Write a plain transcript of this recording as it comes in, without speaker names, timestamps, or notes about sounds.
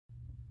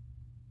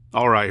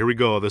All right, here we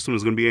go. This one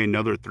is going to be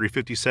another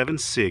 357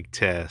 SIG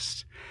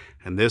test.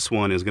 And this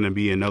one is going to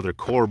be another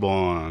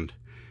corbon.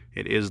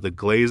 It is the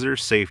glaser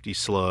safety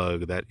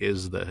slug. That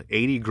is the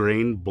 80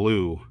 grain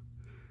blue.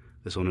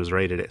 This one is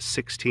rated at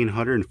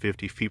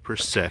 1,650 feet per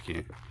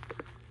second.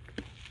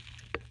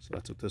 So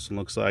that's what this one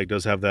looks like. It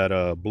does have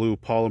that blue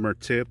polymer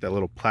tip, that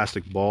little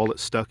plastic ball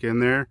that's stuck in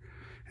there.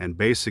 And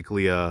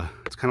basically,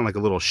 it's kind of like a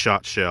little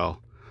shot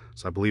shell.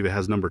 So I believe it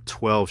has number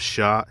 12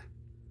 shot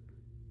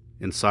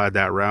inside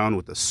that round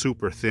with a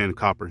super thin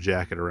copper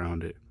jacket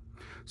around it.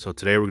 So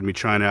today we're going to be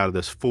trying out of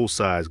this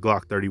full-size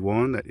Glock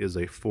 31. That is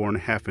a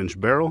 4.5-inch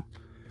barrel.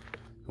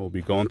 We'll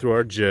be going through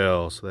our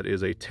gel. So that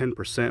is a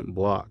 10%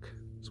 block.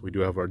 So we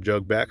do have our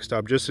jug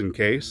backstop just in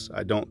case.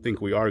 I don't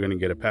think we are going to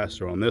get a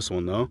pass-through on this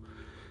one though.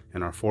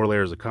 And our 4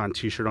 layers of cotton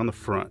t-shirt on the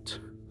front.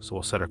 So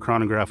we'll set our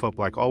chronograph up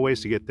like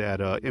always to get that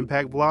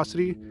impact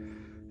velocity.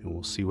 And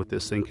we'll see what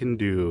this thing can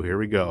do. Here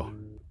we go.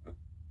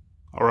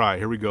 All right,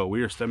 here we go.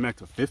 We are stepping back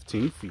to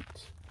 15 feet.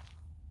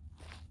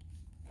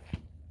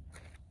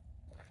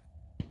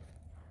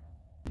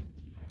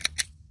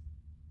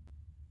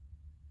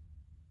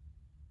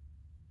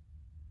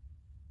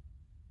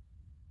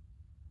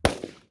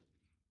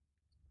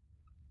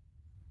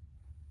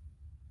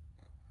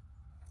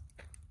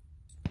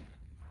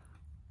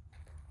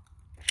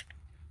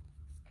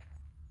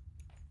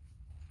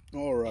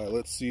 All right,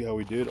 let's see how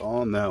we did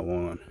on that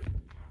one.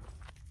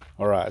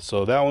 All right,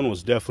 so that one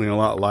was definitely a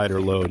lot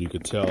lighter load. You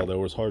could tell there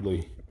was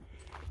hardly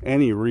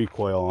any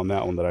recoil on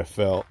that one that I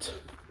felt.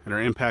 And our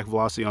impact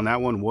velocity on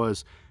that one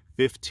was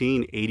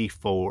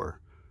 1584.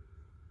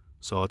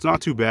 So it's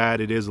not too bad.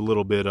 It is a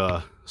little bit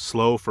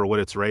slow for what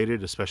it's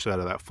rated, especially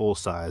out of that full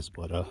size,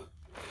 but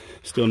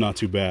still not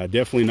too bad.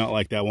 Definitely not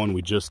like that one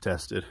we just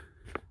tested.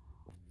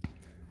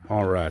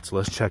 All right, so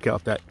let's check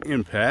out that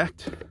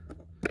impact.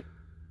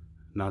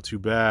 Not too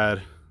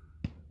bad.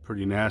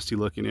 Pretty nasty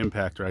looking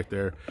impact right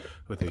there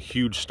with a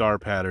huge star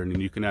pattern,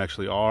 and you can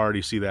actually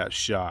already see that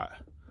shot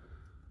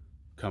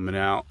coming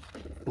out.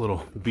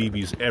 Little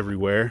BBs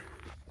everywhere.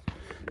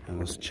 And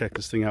let's check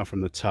this thing out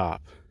from the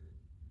top.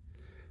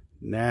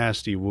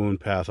 Nasty wound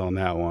path on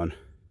that one.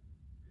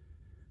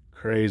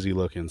 Crazy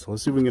looking. So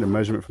let's see if we can get a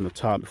measurement from the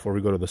top before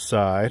we go to the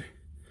side.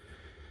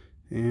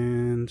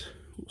 And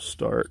we'll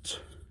start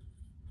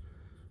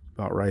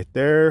about right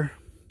there.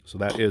 So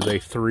that is a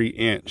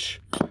 3-inch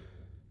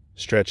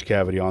stretch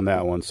cavity on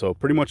that one. So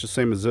pretty much the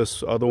same as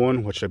this other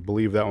one, which I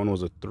believe that one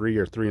was a 3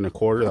 or 3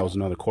 1/4. That was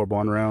another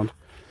corbon round,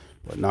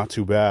 but not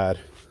too bad.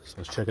 So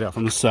let's check it out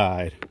from the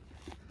side.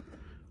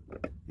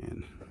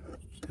 And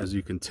as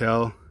you can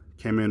tell,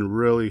 came in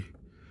really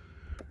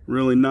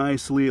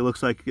nicely. It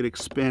looks like it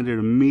expanded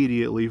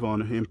immediately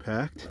on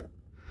impact.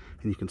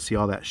 And you can see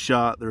all that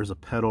shot. There's a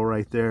pedal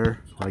right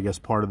there. I guess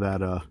part of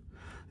that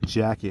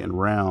jacket and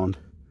round.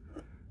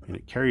 And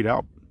it carried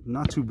out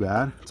not too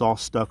bad. It's all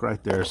stuck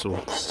right there. So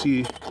we'll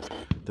see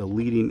the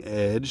leading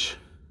edge.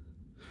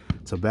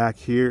 So back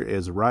here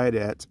is right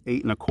at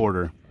 8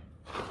 1/4.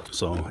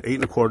 So 8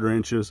 1/4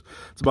 inches.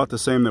 It's about the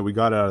same that we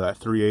got out of that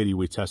 380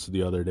 we tested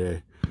the other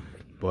day.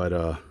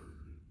 But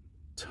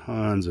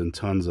tons and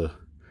tons of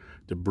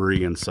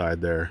debris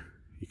inside there.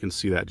 You can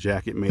see that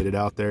jacket made it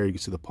out there. You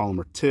can see the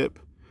polymer tip.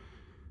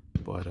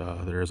 But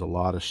there is a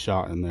lot of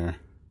shot in there.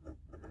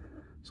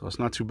 So it's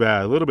not too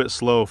bad. A little bit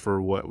slow for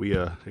what we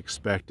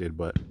expected,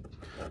 but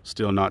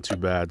still not too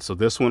bad. So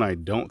this one I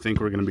don't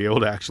think we're going to be able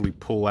to actually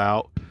pull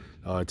out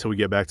until we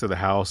get back to the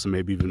house, and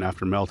maybe even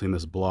after melting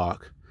this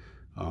block.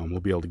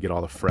 We'll be able to get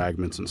all the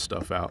fragments and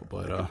stuff out,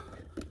 but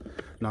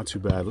not too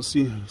bad. Let's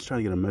see. Let's try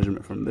to get a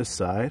measurement from this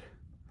side.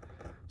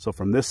 So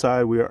from this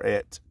side we are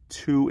at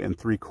 2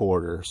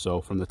 3/4.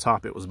 So from the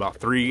top it was about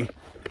 3.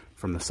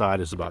 From the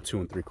side it's about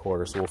 2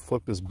 3/4. So we'll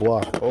flip this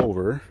block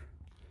over.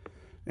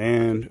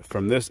 And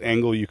from this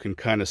angle you can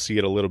kind of see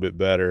it a little bit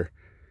better.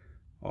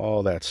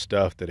 All that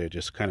stuff that it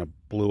just kind of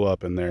blew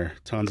up in there.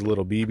 Tons of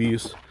little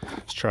BBs.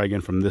 Let's try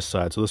again from this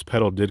side. So this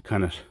pedal did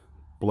kind of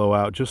blow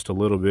out just a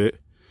little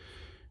bit.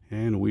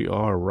 And we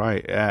are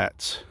right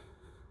at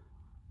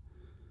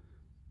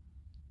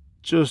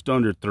just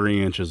under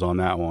 3 inches on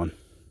that one.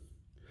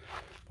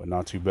 But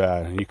not too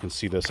bad. And you can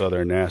see this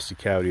other nasty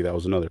cavity. That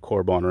was another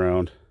corbon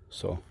round.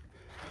 So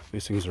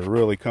these things are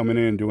really coming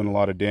in, doing a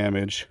lot of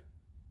damage.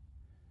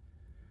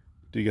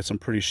 Do get some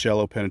pretty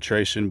shallow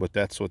penetration, but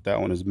that's what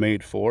that one is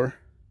made for.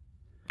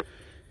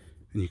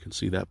 And you can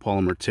see that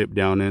polymer tip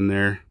down in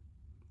there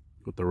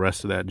with the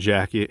rest of that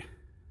jacket.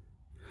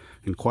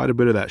 And quite a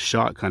bit of that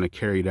shot kind of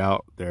carried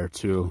out there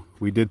too.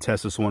 We did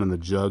test this one in the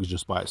jugs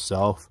just by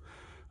itself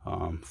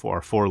for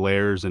our 4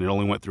 layers, and it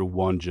only went through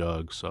 1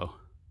 jug. So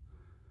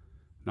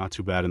not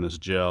too bad in this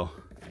gel.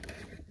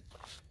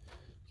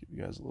 Give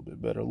you guys a little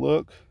bit better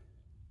look.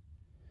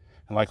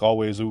 And like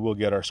always, we will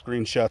get our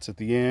screenshots at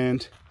the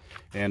end.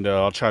 And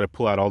I'll try to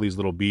pull out all these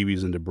little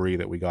BBs and debris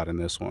that we got in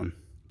this one.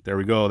 There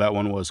we go. That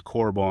one was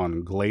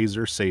corbon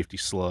glaser safety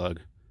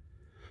slug.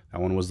 That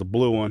one was the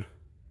blue one.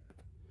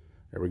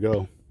 There we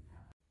go.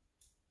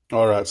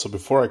 All right, so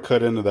before I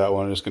cut into that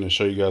one, I'm just going to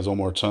show you guys one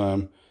more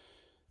time.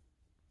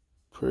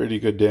 Pretty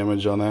good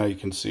damage on that. You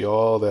can see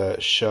all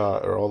that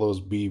shot, or all those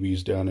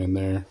BBs down in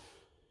there. And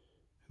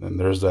then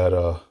there's that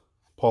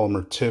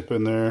polymer tip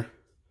in there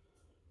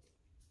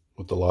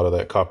with a lot of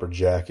that copper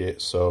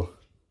jacket. So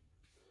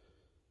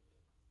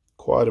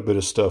quite a bit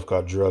of stuff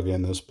got drug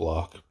in this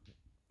block.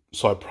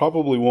 So I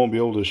probably won't be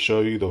able to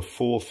show you the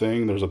full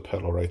thing. There's a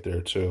pedal right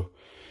there too.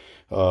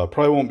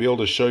 Probably won't be able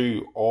to show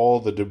you all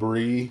the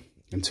debris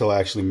until I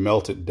actually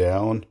melt it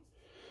down.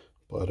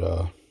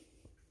 But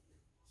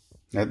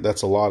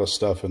that's a lot of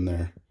stuff in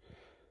there.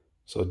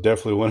 So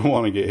definitely wouldn't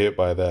want to get hit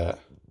by that.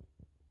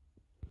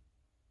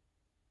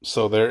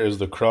 So there is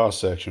the cross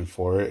section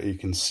for it. You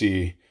can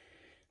see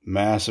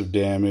massive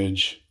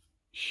damage,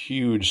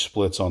 huge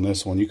splits on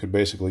this one. You could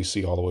basically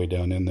see all the way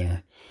down in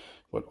there.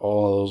 But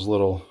all those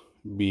little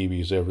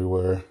BBs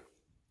everywhere.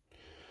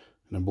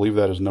 And I believe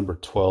that is number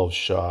 12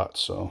 shot,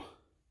 so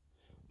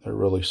they're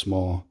really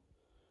small.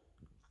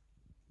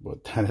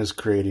 But that is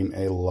creating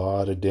a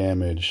lot of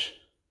damage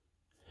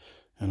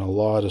and a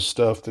lot of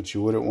stuff that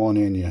you wouldn't want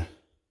in you.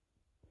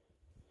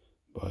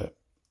 But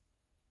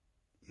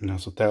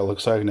that's what that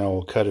looks like. Now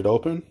we'll cut it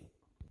open.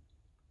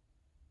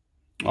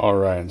 All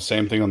right, and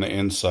same thing on the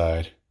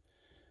inside.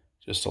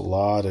 Just a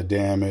lot of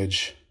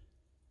damage.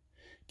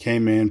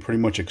 Came in, pretty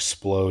much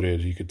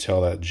exploded. You could tell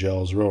that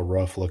gel's real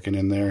rough looking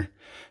in there.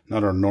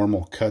 Not our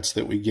normal cuts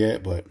that we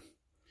get, but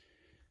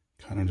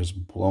kind of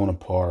just blown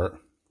apart.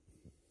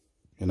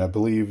 And I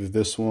believe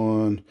this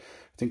one,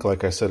 I think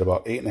like I said,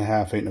 about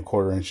 8.5,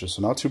 8.25 inches.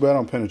 So not too bad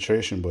on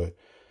penetration, but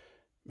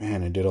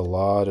man, it did a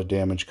lot of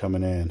damage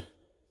coming in.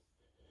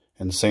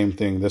 And same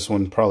thing, this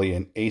one probably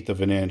 1/8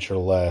 of an inch or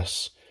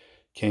less.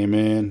 Came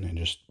in and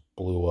just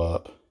blew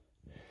up.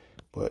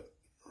 But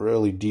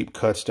really deep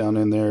cuts down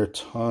in there,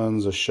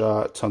 tons of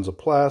shot, tons of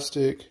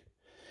plastic.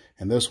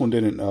 And this one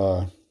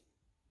didn't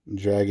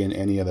drag in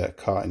any of that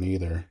cotton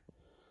either.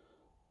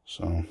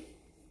 So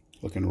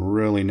looking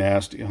really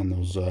nasty on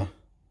those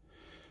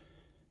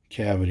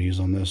cavities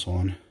on this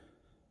one.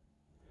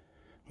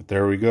 But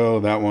there we go.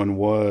 That one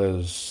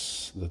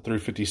was the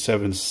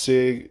 357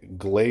 SIG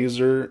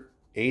Glaser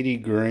 80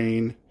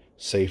 grain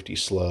safety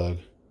slug.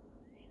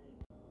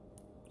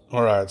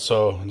 Alright,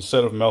 so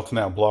instead of melting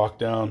that block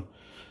down,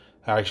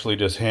 I actually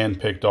just hand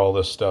picked all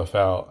this stuff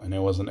out, and it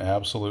was an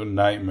absolute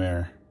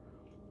nightmare.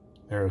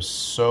 There was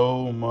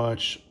so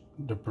much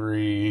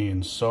debris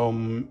and so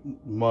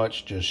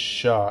much just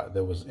shot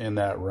that was in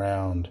that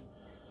round.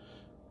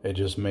 It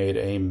just made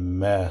a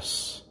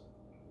mess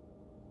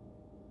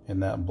in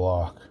that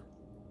block.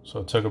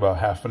 So it took about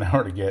half an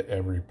hour to get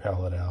every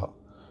pellet out.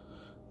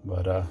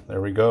 But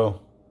there we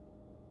go.